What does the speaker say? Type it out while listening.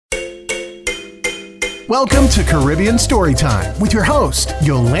Welcome to Caribbean Storytime with your host,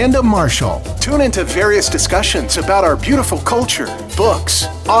 Yolanda Marshall. Tune into various discussions about our beautiful culture, books,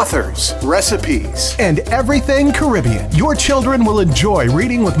 authors, recipes, and everything Caribbean. Your children will enjoy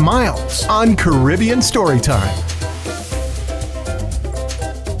reading with Miles on Caribbean Storytime.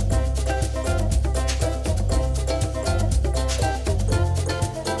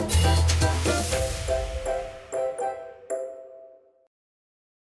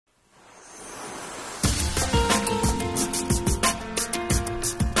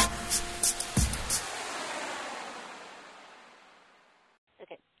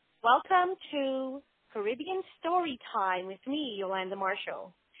 Welcome to Caribbean Storytime with me, Yolanda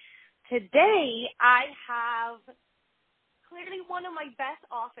Marshall. Today, I have clearly one of my best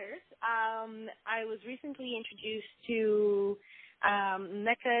authors. I was recently introduced to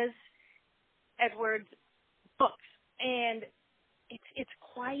Nneka's Edwards books, and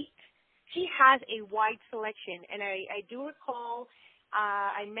she has a wide selection. And I do recall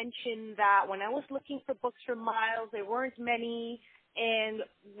I mentioned that when I was looking for books for Miles, there weren't many. And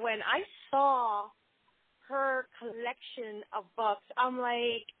when I saw her collection of books, I'm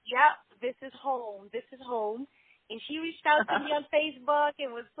like, yep, this is home. This is home. And she reached out to me on Facebook. It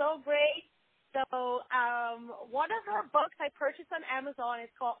was so great. So one of her books I purchased on Amazon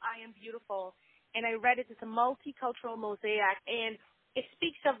is called I Am Beautiful. And I read it. It's a multicultural mosaic. And it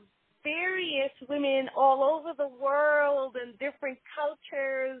speaks of various women all over the world and different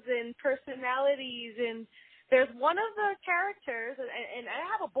cultures and personalities. And there's one of the characters, and I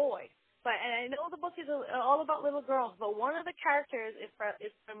have a boy, and I know the book is all about little girls, but one of the characters is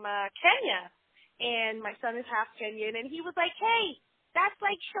from Kenya, and my son is half Kenyan, and he was like, hey, that's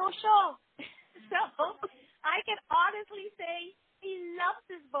like Shosho. So I can honestly say he loves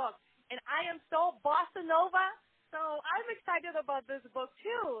this book, and I am so bossa nova, so I'm excited about this book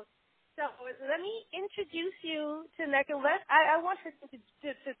too. So let me introduce you to Nneka. I want her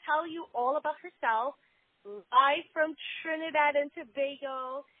to tell you all about herself. Live from Trinidad and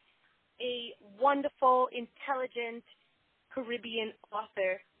Tobago, a wonderful, intelligent Caribbean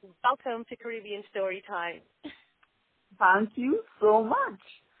author. Welcome to Caribbean Storytime. Thank you so much.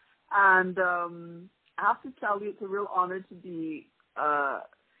 And I have to tell you, it's a real honor to be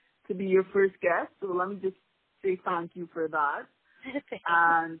your first guest. So let me just say thank you for that.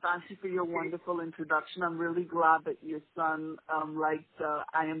 And thank you for your wonderful introduction. I'm really glad that your son liked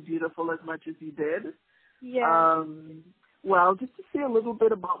I Am Beautiful as much as he did. Yeah. Well, just to say a little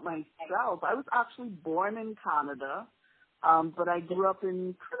bit about myself, I was actually born in Canada, but I grew up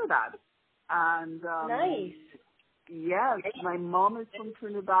in Trinidad. And nice. Yes, my mom is from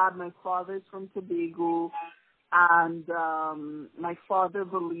Trinidad, my father is from Tobago, and my father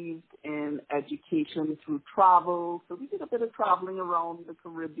believed in education through travel. So we did a bit of traveling around the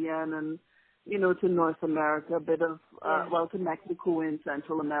Caribbean and, to North America, a bit of, to Mexico and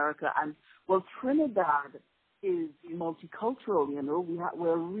Central America. And, Trinidad is multicultural,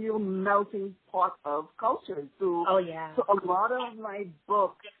 we're a real melting pot of cultures. So, so a lot of my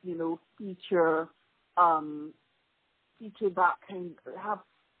books, feature that have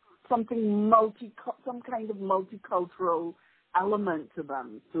some kind of multicultural element to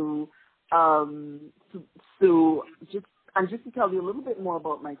them. So, just to tell you a little bit more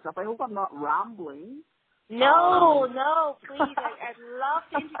about myself, I hope I'm not rambling. No, please. I'd love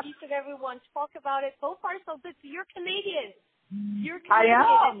to introduce everyone. Talk about it. So far, so good. So you're Canadian. I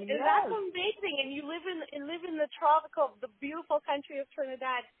am. And yes. That's amazing. And you live in the the beautiful country of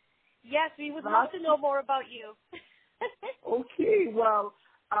Trinidad. Yes, we would love to know more about you. Okay. Well,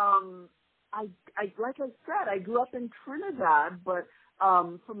 I like I said, I grew up in Trinidad, but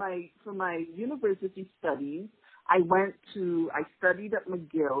for my university studies, I studied at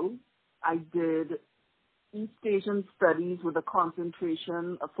McGill. I did East Asian studies with a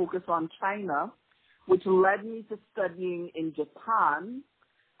focus on China, which led me to studying in Japan.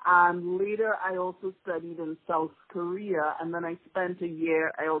 And later I also studied in South Korea. And then I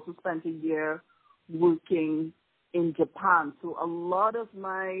also spent a year working in Japan. So a lot of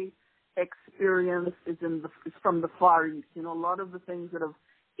my experience is from the Far East. A lot of the things that have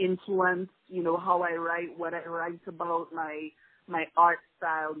influenced, how I write, what I write about, my art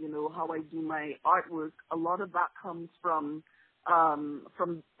style, how I do my artwork. A lot of that comes from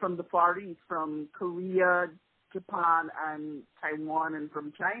the Far East, from Korea, Japan, and Taiwan, and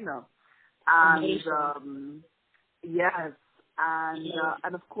from China. And yes,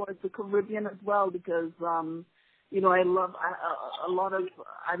 and of course the Caribbean as well, because I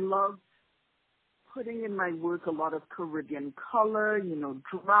love putting in my work a lot of Caribbean color,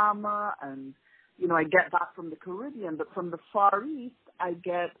 drama, and I get that from the Caribbean, but from the Far East, I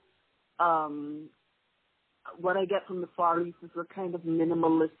get what I get from the Far East is a kind of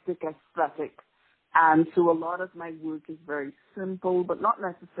minimalistic aesthetic. And so a lot of my work is very simple, but not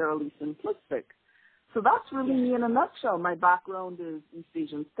necessarily simplistic. So that's really me in a nutshell. My background is East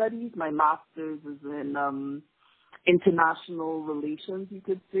Asian Studies. My master's is in international relations, you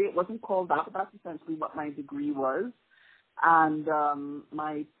could say. It wasn't called that, but that's essentially what my degree was. And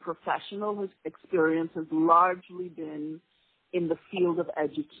my professional experience has largely been in the field of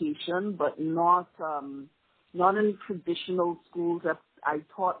education, but not in traditional schools. I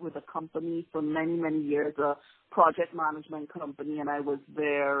taught with a company for many, many years, a project management company, and I was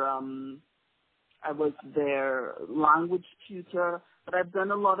their language tutor. But I've done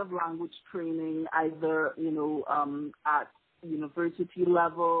a lot of language training, either at university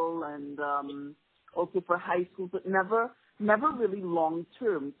level and also for high school, but never really long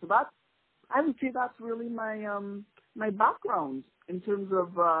term. So I would say that's really my background in terms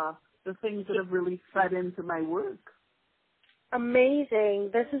of the things that have really fed into my work. Amazing.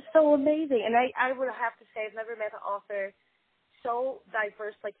 This is so amazing. And I would have to say I've never met an author so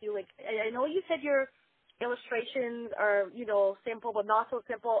diverse like you. Like, I know you said your illustrations are, simple but not so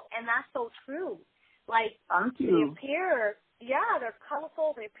simple, and that's so true. Like, thank you. They appear, they're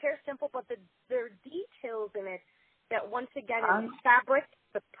colorful, they appear simple, but there are details in it that once again is the fabric,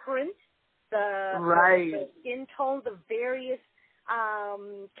 the print, the skin tone, the various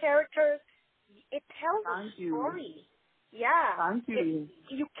characters. It tells a story. Yeah. Thank you.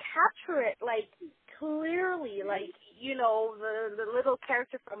 You capture it like clearly, like the little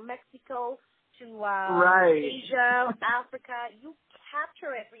character from Mexico to Asia, Africa. You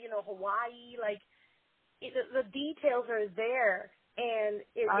capture it. Hawaii. Like the details are there, and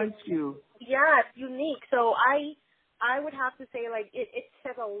thank you. Yeah, it's unique. So I would have to say, like, it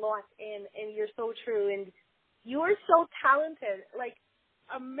says a lot, and you're so true, and you are so talented, like,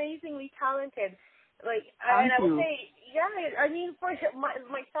 amazingly talented. Like, and I would say, I mean, for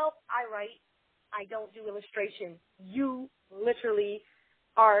myself, I write. I don't do illustration. You literally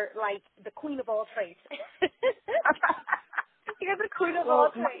are like the queen of all trades. You're the queen of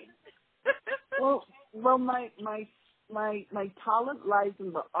all trades. well, my talent lies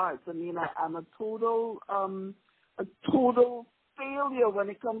in the arts. I mean, I'm a total failure when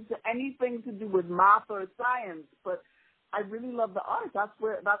it comes to anything to do with math or science, but I really love the arts. That's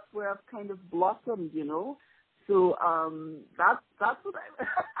where I've kind of blossomed, So that's what I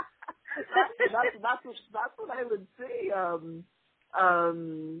that's what I would say.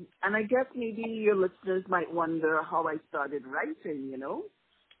 And I guess maybe your listeners might wonder how I started writing,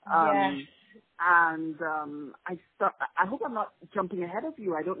 Yes. And I hope I'm not jumping ahead of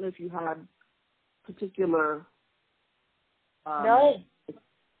you. I don't know if you had particular. No.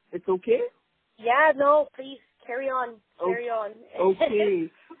 It's okay? Yeah, no, please carry on. Carry on. Okay.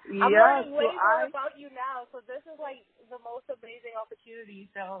 I'm learning way more about you now, so this is like the most amazing opportunity,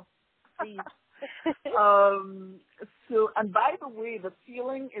 so please. And by the way, the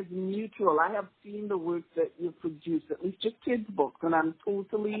feeling is mutual. I have seen the work that you produce, at least your kids' books, and I'm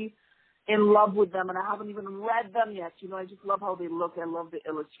totally in love with them, and I haven't even read them yet. I just love how they look. I love the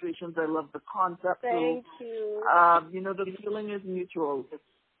illustrations. I love the concept. Thank you. The feeling is mutual.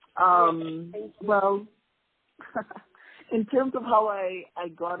 Thank you. Well, in terms of how I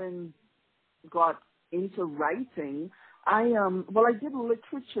got into writing, I did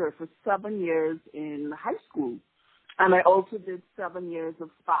literature for 7 years in high school, and I also did 7 years of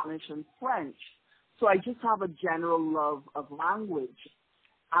Spanish and French. So I just have a general love of language.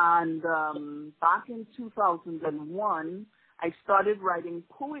 And back in 2001, I started writing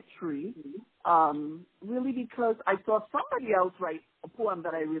poetry, really because I saw somebody else write a poem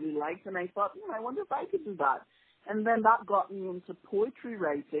that I really liked, and I thought, I wonder if I could do that. And then that got me into poetry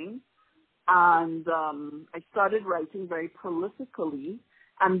writing, and I started writing very prolifically.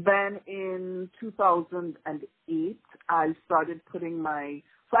 And then in 2008, I started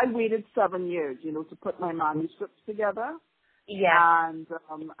so I waited 7 years, to put my manuscripts together. Yeah. And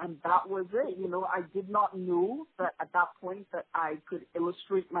that was it. I did not know that at that point that I could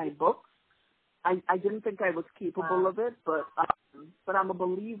illustrate my books. I didn't think I was capable of it, but I'm a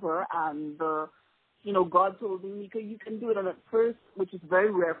believer, and God told me, Mika, you can do it. And at first, which is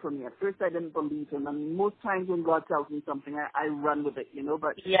very rare for me, at first I didn't believe him. I mean, most times when God tells me something, I run with it,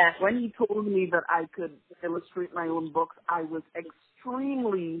 But when he told me that I could illustrate my own books, I was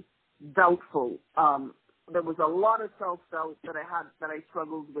extremely doubtful. There was a lot of self-doubt that I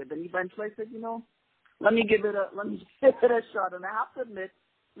struggled with. And eventually I said, let me give it a shot. And I have to admit,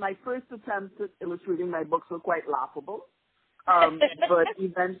 my first attempts at illustrating my books were quite laughable. But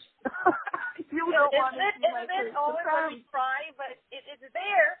eventually, you don't want to see my face. face. Always when we try, but it's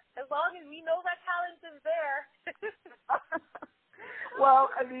there. As long as we know that talent is there. Well,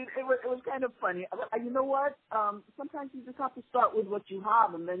 I mean, it was kind of funny. You know what? Sometimes you just have to start with what you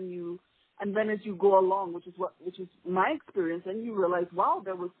have, and then as you go along, which is my experience, and you realize, wow,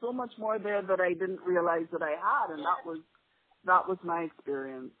 there was so much more there that I didn't realize that I had, and that was my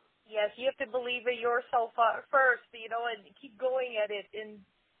experience. Yes, you have to believe in yourself first, and keep going at it. And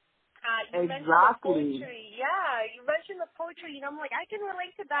you mentioned the poetry. Yeah, you mentioned the poetry. I'm like, I can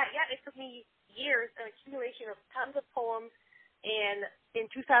relate to that. Yeah, it took me years, an accumulation of tons of poems. And in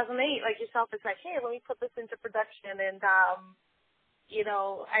 2008, like yourself, it's like, hey, let me put this into production. And, I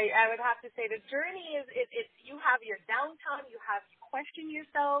would have to say the journey is, it's you have your downtime, you question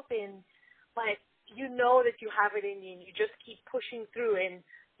yourself, but you know that you have it in you, and you just keep pushing through, and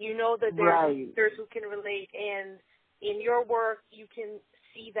you know that there's who can relate. And in your work, you can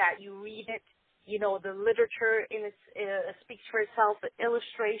see that. You read it, the literature speaks for itself, the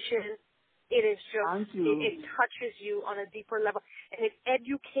illustration. It is just, it touches you on a deeper level, and it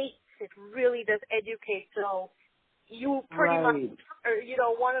educates. It really does educate. So you pretty much are,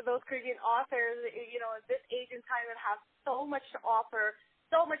 one of those Caribbean authors, at this age and time that have so much to offer,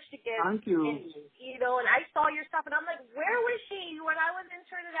 so much to give. Thank you. And, and I saw your stuff, and I'm like, where was she when I was in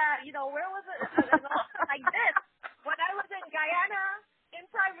Trinidad? Where was it? An author like this. When I was in Guyana in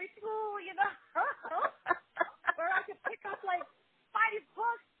primary school, where I could pick up like 5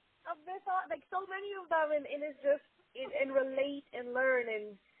 books of this, like so many of them, and it's just and relate and learn,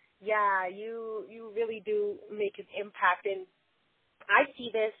 and yeah, you really do make an impact. And I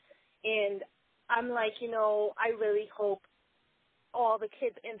see this, and I'm like, I really hope all the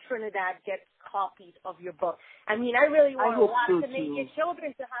kids in Trinidad get copies of your book. I mean, I really want a lot of Canadian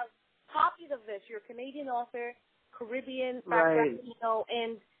children to have copies of this. You're a Canadian author, Caribbean background,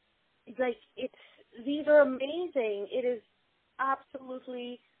 and like these are amazing. It is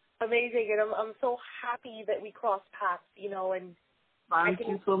absolutely amazing, and I'm so happy that we crossed paths, and thank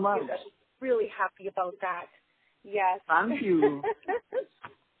you so much. I'm really happy about that. Yes. Thank you.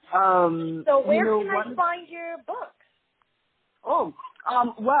 So where can I find your books?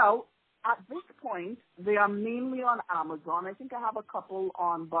 Well, at this point, they are mainly on Amazon. I think I have a couple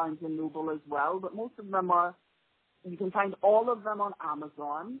on Barnes & Noble as well, but most of them you can find all of them on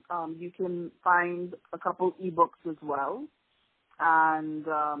Amazon. You can find a couple ebooks as well. And,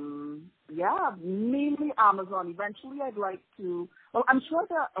 mainly Amazon. Eventually I'd like to, I'm sure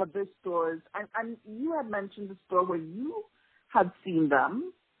there are other stores, and you had mentioned the store where you had seen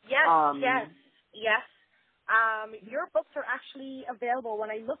them. Yes. Your books are actually available when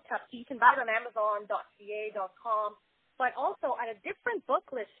I looked up, so you can buy it on Amazon.ca.com, but also at a different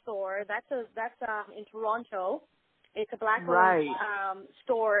book list store. That's in Toronto. It's a Black-owned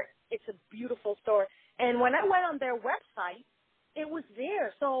store. It's a beautiful store. And when I went on their website, it was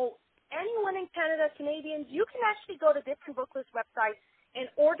there. So anyone in Canada, Canadians, you can actually go to different book list websites and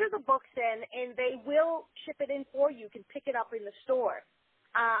order the books in, and they will ship it in for you. You can pick it up in the store.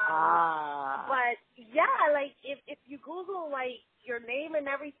 But yeah, like if you Google like your name and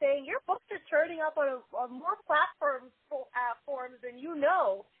everything, your books are turning up on more platforms forms than you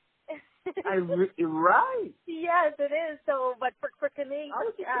know. Right. Yes, it is. So, but for Canadian,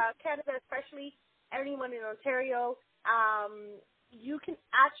 Canada especially, anyone in Ontario, you can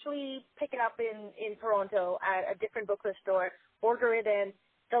actually pick it up in Toronto at a different book list store, order it in,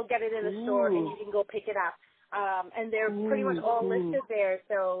 they'll get it in the store, and you can go pick it up. And they're pretty much all listed there.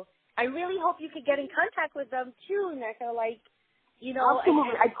 So I really hope you could get in contact with them too, Nneka. Like,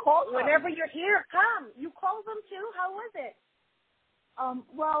 absolutely. I called them. Whenever you're here, come. You called them too? How was it?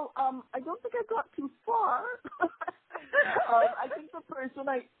 I don't think I got too far. I think the person,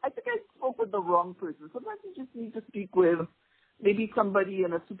 I think I spoke with the wrong person. Sometimes you just need to speak with maybe somebody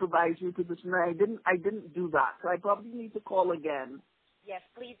in a supervisory position. I didn't do that, so I probably need to call again. Yes,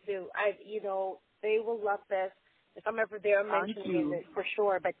 please do. They will love this. If I'm ever there, I'm mentioning it for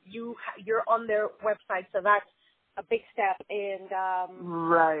sure. But you're on their website, so that's a big step. And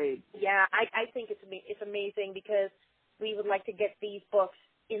right. Yeah, I think it's amazing because we would like to get these books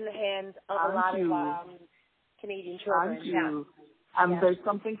in the hands of a lot of Canadian children. Thank you. And there's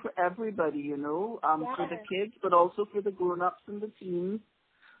something for everybody, for the kids, but also for the grown-ups and the teens.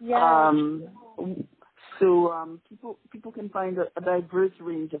 Yeah. So people can find a diverse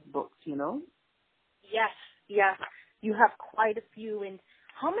range of books, Yes. You have quite a few. And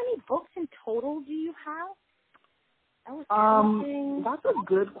how many books in total do you have? That's a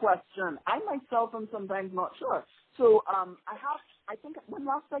good question. I myself am sometimes not sure. So I think when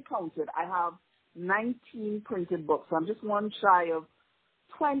last I counted, I have 19 printed books. So I'm just one shy of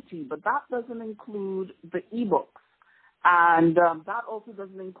 20, but that doesn't include the ebooks. And that also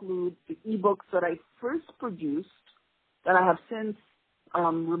doesn't include the ebooks that I first produced that I have since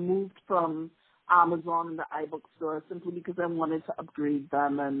removed from Amazon and the iBook store simply because I wanted to upgrade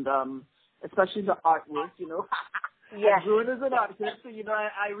them and especially the artwork, you know. Yes. I'm doing as an artist, so, you know,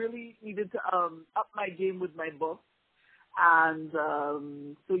 I really needed to up my game with my books. And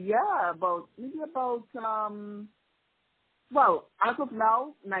so, yeah, well, as of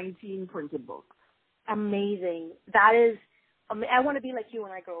now, 19 printed books. Amazing. That is, I want to be like you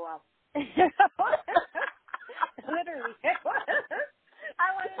when I grow up. Literally. I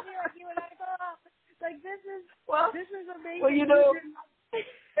want to be like you when I grow up. Like, this is amazing. Well, you know,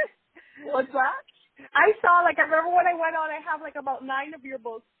 what's that? I remember when I went on, I have like about 9 of your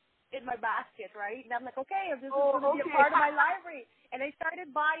books in my basket, right? And I'm like, okay, this is going to be a part of my library. And I started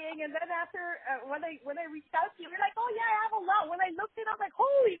buying, and then after, when I reached out to you, you're like, oh yeah, I have a lot. When I looked at it, I'm like,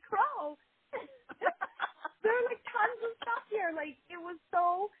 holy crow. There are like tons of stuff here. Like, it was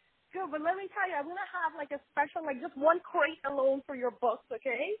so good. But let me tell you, I'm going to have like a special, like just one crate alone for your books,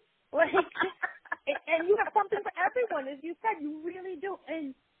 okay? Like, and you have something for everyone. As you said, you really do.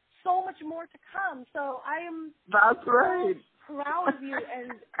 And so much more to come. So I am That's right. proud of you. And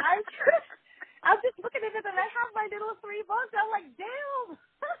I was just looking at it, and I have my little 3 books. I'm like, damn.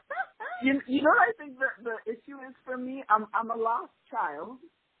 You know what I think the issue is for me? I'm a last child.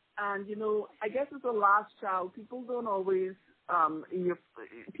 And, you know, I guess as a last child, people don't always,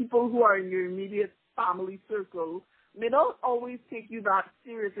 people who are in your immediate family circle, they don't always take you that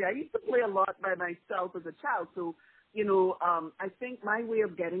seriously. I used to play a lot by myself as a child. So, you know, I think my way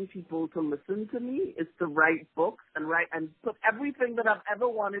of getting people to listen to me is to write books and put everything that I've ever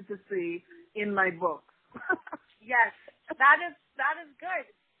wanted to say in my books. Yes, that is good.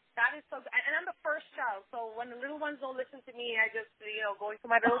 That is so good. And I'm the first child, so when the little ones don't listen to me, I just, you know, go into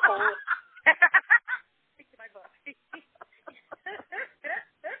my little hole. Stick to my book.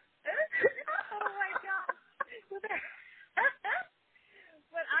 Oh my God.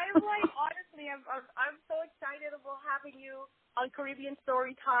 But I'm like, honestly, I'm so excited about having you on Caribbean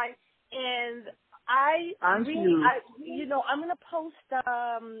Storytime, and I'm gonna post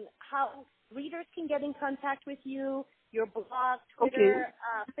how readers can get in contact with you, your blog, Twitter,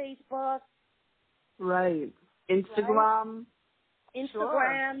 Facebook. Right. Instagram. Right?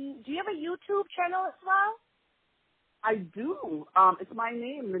 Instagram. Sure. Do you have a YouTube channel as well? I do. It's my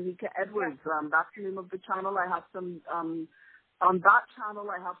name, Lanika Edwards. That's the name of the channel. I have some, on that channel,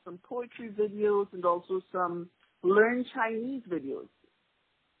 I have some poetry videos and also some Learn Chinese videos.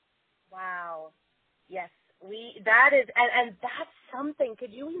 Wow. Yes. That is, and that's something.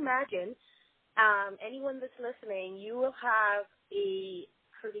 Could you imagine, anyone that's listening, you will have a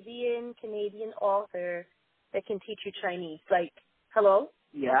Caribbean, Canadian author that can teach you Chinese. Like, hello?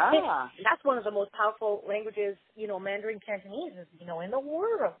 Yeah. That's one of the most powerful languages, you know, Mandarin Cantonese is, you know, in the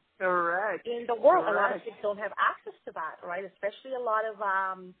world. Correct. In the world. Correct. A lot of kids don't have access to that, right? Especially a lot of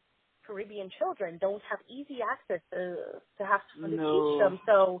Caribbean children don't have easy access to have someone to teach them.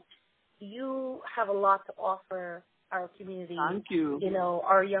 So you have a lot to offer our community. Thank you. You know,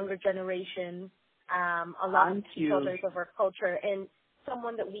 our younger generation, a lot of pillars of our culture, and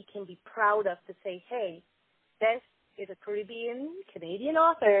someone that we can be proud of to say, hey, this is a Caribbean, Canadian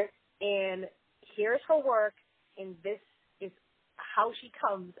author, and here's her work, and this is how she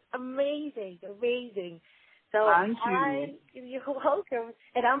comes. Amazing, amazing. So Thank you. You're welcome.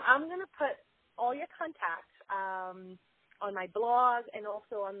 And I'm going to put all your contacts on my blog and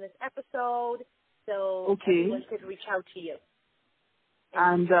also on this episode, so everyone could reach out to you.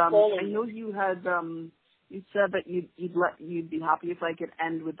 And I know you had you said that you'd be happy if I could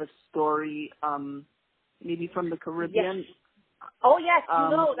end with a story, maybe from the Caribbean. Yes. Oh yes,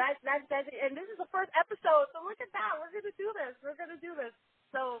 no, that's and this is the first episode, so look at that. We're gonna do this.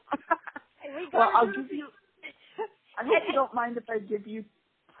 So well, I'll give you. I hope you don't mind if I give you.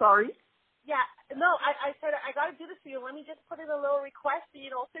 Sorry. Yeah, no, I said I got to do this for you. Let me just put in a little request.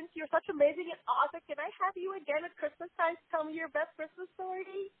 You know, since you're such an amazing author, can I have you again at Christmas time to tell me your best Christmas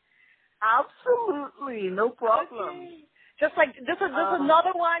story? Absolutely, no problem. Okay. Just like this is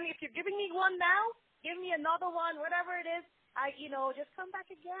another one. If you're giving me one now, give me another one. Whatever it is, just come back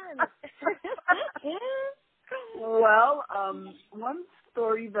again. Well, one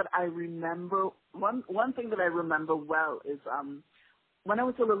story that I remember, one thing that I remember well is when I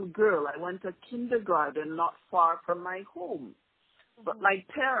was a little girl, I went to kindergarten not far from my home. But my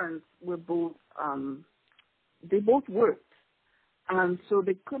parents were both, they both worked. And so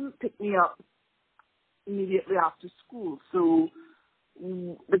they couldn't pick me up immediately after school. So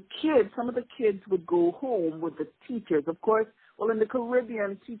some of the kids would go home with the teachers. Of course, well, in the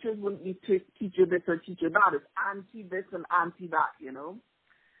Caribbean, teachers wouldn't be teacher this or teacher that. It's auntie this and auntie that, you know.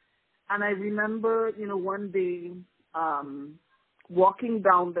 And I remember, you know, one day walking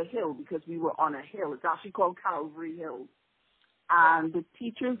down the hill because we were on a hill. It's actually called Calvary Hill. And the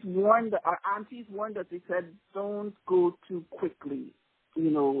teachers warned, our aunties warned us. They said, don't go too quickly, you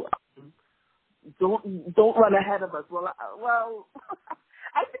know. Don't run ahead of us. Well,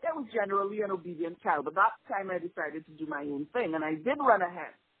 I think I was generally an obedient child, but that time I decided to do my own thing, and I did run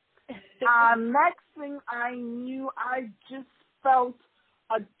ahead. Next thing I knew, I just felt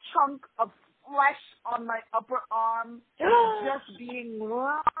a chunk of flesh on my upper arm just being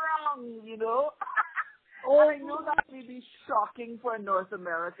wrung, you know. I know that may be shocking for a North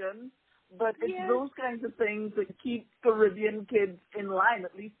American, but it's those kinds of things that keep Caribbean kids in line,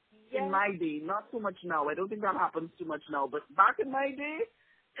 at least in my day. Not so much now. I don't think that happens too much now. But back in my day,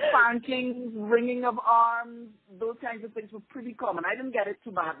 spankings, wringing of arms, those kinds of things were pretty common. I didn't get it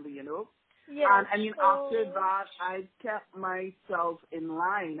too badly, you know. Yes. And I mean, after that, I kept myself in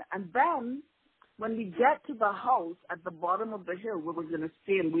line. And then when we get to the house at the bottom of the hill where we're going to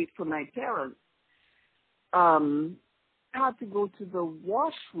stay and wait for my parents, I had to go to the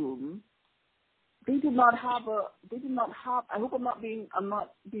washroom. They did not have, I hope I'm not being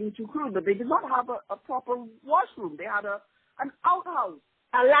too crude, but they did not have a proper washroom. They had an outhouse.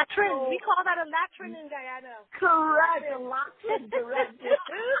 A latrine. So, we call that a latrine in Guyana. Correct, a latrine, correct.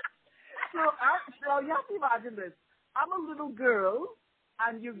 So you have to imagine this. I'm a little girl,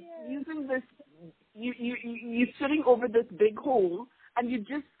 and you're using this, you're sitting over this big hole, and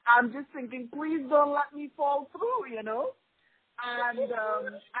I'm just thinking, please don't let me fall through, you know? And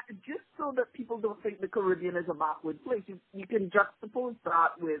just so that people don't think the Caribbean is a backward place, you can juxtapose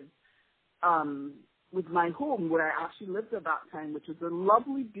that with my home where I actually lived at that time, which was a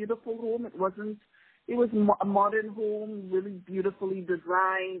lovely, beautiful home. It was a modern home, really beautifully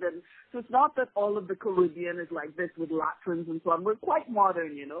designed. And so it's not that all of the Caribbean is like this with latrines and so on. We're quite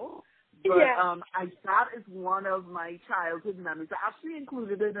modern, you know. But that is one of my childhood memories. I actually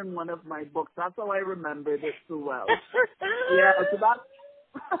included it in one of my books. That's how I remembered it so well. So that's...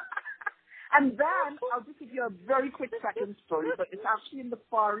 And then, I'll just give you a very quick second story, but it's actually in the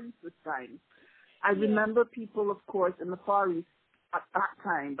Far East this time. I remember people, of course, in the Far East at that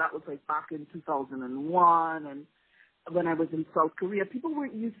time, that was like back in 2001, and when I was in South Korea, people were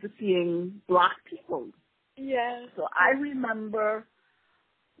used to seeing black people. Yes. So I remember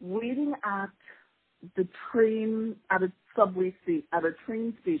waiting at the train, at a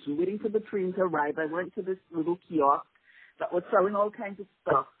train station, waiting for the train to arrive. I went to this little kiosk that was selling all kinds of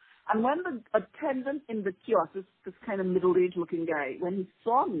stuff. And when the attendant in the kiosk, this kind of middle-aged looking guy, when he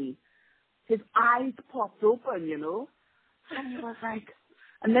saw me, his eyes popped open, you know. And he was like,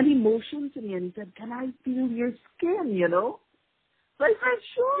 and then he motioned to me and he said, can I feel your skin, you know? So I said,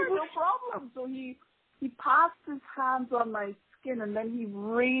 sure, no problem. So he passed his hands on my skin and then he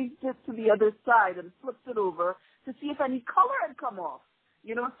raised it to the other side and flipped it over to see if any color had come off.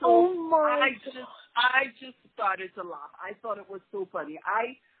 You know, so I just started to laugh. I thought it was so funny.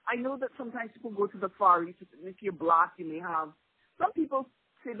 I know that sometimes people go to the Far East, and if you're black, you may have, some people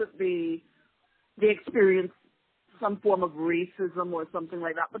say that they experience some form of racism or something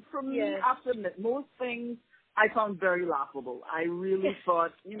like that. But for me, I have to admit, most things I found very laughable. I really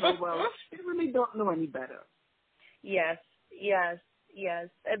thought, you know, well, they really don't know any better. Yes.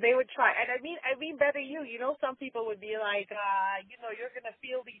 And they would try. And I mean better you. You know, some people would be like, you know, you're going to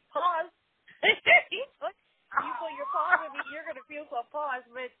feel these paws. You put your paws in me, you're going to feel some paws.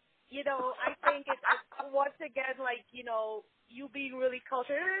 But, you know, I think it's once again, like, you know, you being really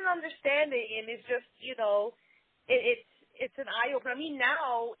cultured and understanding. And it's just, you know, it's an eye-opener. I mean,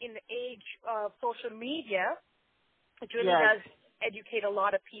 now, in the age of social media, it really does educate a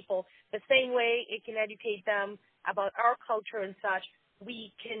lot of people. The same way it can educate them about our culture and such,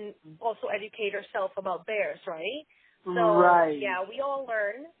 we can also educate ourselves about theirs, right? So, yeah, we all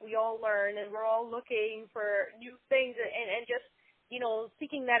learn, and we're all looking for new things and just, you know,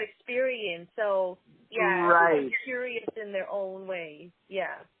 seeking that experience. So, everyone's curious in their own way.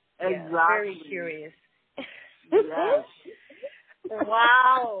 Yeah. Exactly. Very curious. Yes.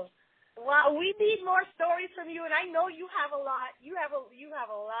 Wow. We need more stories from you, and I know you have a lot. You have a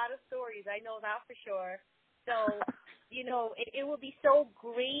lot of stories. I know that for sure. So, you know, it would be so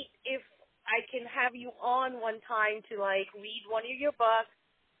great if I can have you on one time to, like, read one of your books.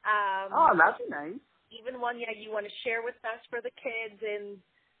 That'd be nice. Even one you want to share with us for the kids, and,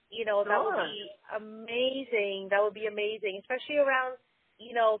 you know, that would be amazing. That would be amazing, especially around,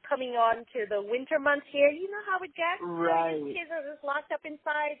 coming on to the winter months here. You know how it gets. Right. Kids are just locked up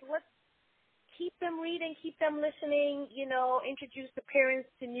inside. Let's keep them reading, keep them listening, introduce the parents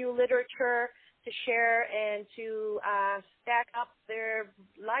to new literature to share and to stack up their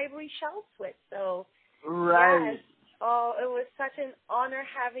library shelves with. So, right. Yes. Oh, it was such an honor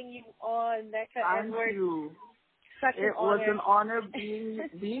having you on, Nneka Edwards. Thank you. Such an honor. It was an honor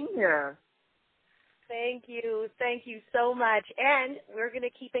being here. Thank you so much. And we're going to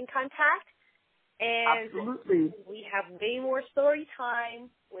keep in contact. And Absolutely. we have way more story time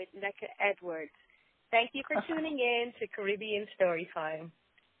with Nneka Edwards. Thank you for tuning in to Caribbean Storytime.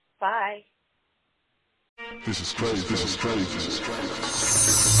 Bye. This is crazy.